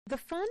The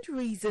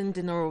fundraising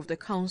dinner of the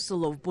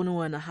Council of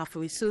Brong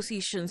Ahafo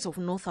Associations of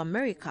North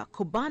America,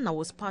 COBANA,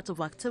 was part of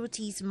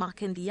activities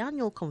marking the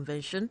annual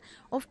convention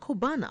of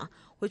COBANA,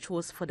 which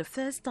was for the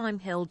first time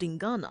held in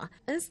Ghana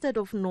instead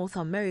of North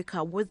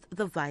America, with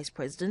the Vice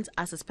President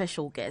as a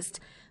special guest.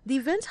 The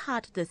event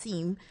had the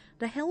theme,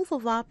 "The health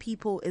of our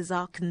people is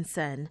our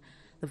concern."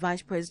 The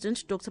Vice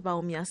President, Dr.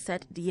 Baumia,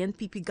 said the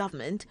NPP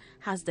government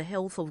has the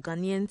health of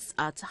Ghanaians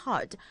at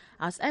heart,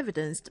 as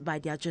evidenced by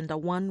the Agenda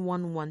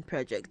 111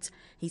 project.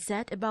 He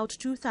said about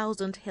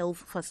 2,000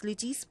 health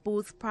facilities,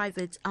 both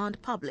private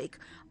and public,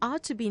 are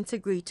to be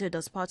integrated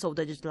as part of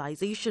the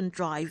digitalization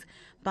drive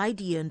by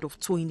the end of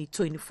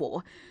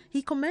 2024.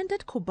 He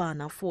commended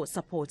COBANA for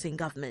supporting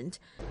government.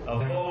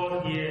 I'm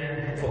all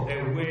here for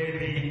a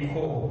worthy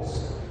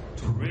cause,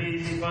 to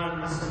raise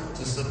funds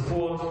to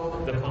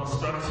support the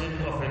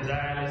construction of a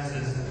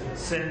dialysis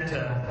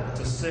center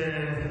to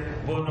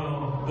serve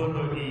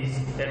Bono East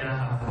and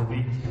Ahafo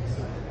regions.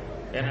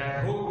 And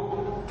I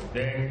hope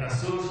the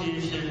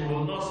association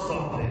will not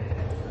stop there,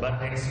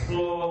 but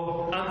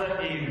explore other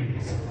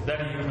areas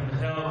that you can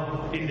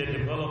help in the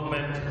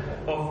development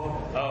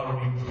of our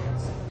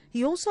regions.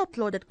 He also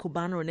applauded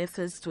COBANA on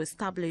efforts to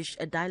establish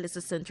a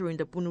dialysis center in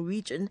the Bono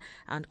region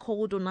and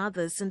called on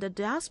others in the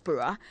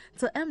diaspora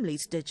to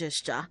emulate the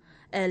gesture.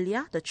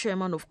 Earlier, the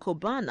chairman of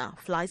COBANA,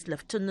 Flight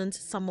Lieutenant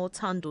Samuel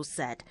Tando,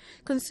 said,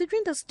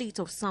 considering the state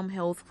of some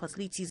health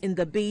facilities in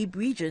the Babe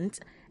region,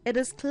 it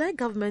is clear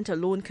government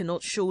alone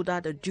cannot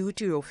shoulder the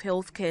duty of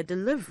healthcare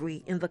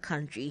delivery in the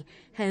country,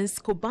 hence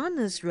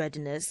COBANA's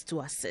readiness to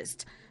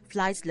assist.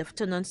 Flight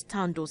Lieutenant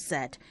Tando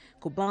said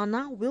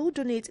COBANA will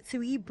donate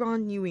 3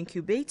 brand new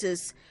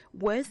incubators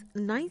worth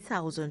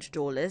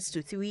 $9,000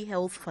 to 3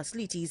 health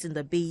facilities in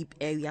the Babe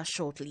area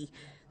shortly.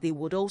 They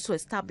would also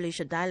establish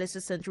a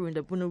dialysis center in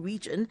the Bono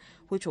region,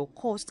 which will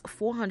cost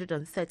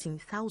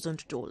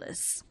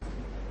 $413,000.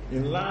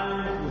 In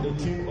line with the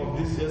theme of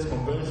this year's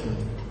convention,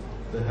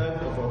 the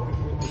health of our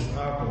people is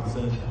our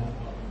concern.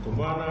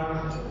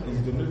 COBANA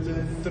is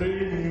donating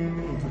 3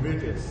 new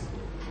incubators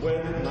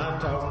worth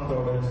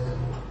 $9,000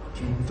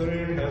 to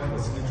 3 health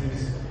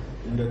facilities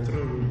in the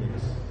 3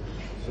 regions,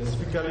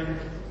 specifically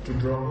to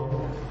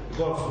Brong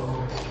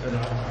Ahafo and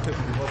Ahafo.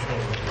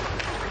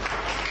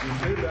 We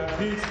pray that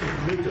these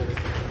incubators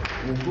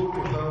will go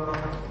to help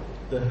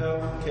the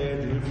health care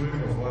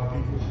delivery of our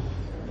people,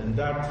 and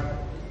that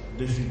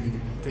they should be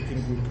taken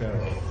good care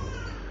of.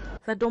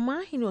 The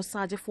Domahino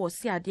Osaje for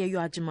Siadeyo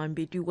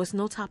Ajimambedu was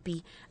not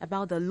happy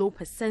about the low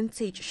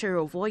percentage share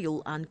of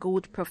oil and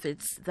gold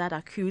profits that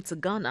accrue to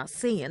Ghana,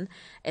 saying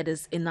it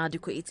is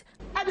inadequate.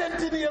 I didn't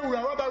think you were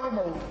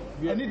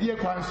I need your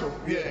council.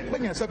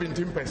 When you're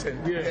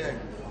 17%.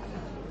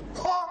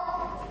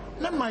 Oh,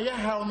 let my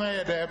how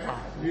many there.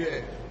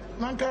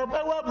 Nanka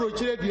Bawa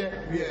Broche,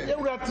 you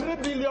were $3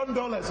 billion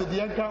at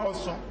the anchor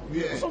also.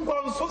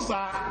 Someone so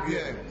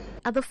sad.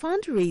 At the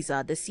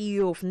fundraiser, the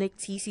CEO of NIC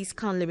TC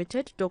Scan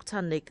Limited,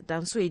 Dr. Nick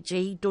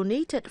Dansoeje,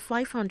 donated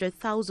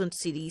 500,000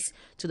 cedis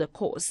to the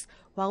cause,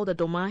 while the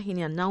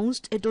Domahini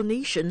announced a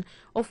donation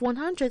of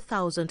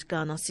 100,000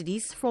 Ghana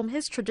cedis from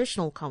his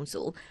traditional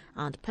council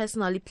and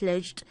personally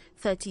pledged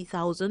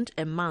 30,000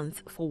 a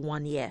month for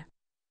 1 year.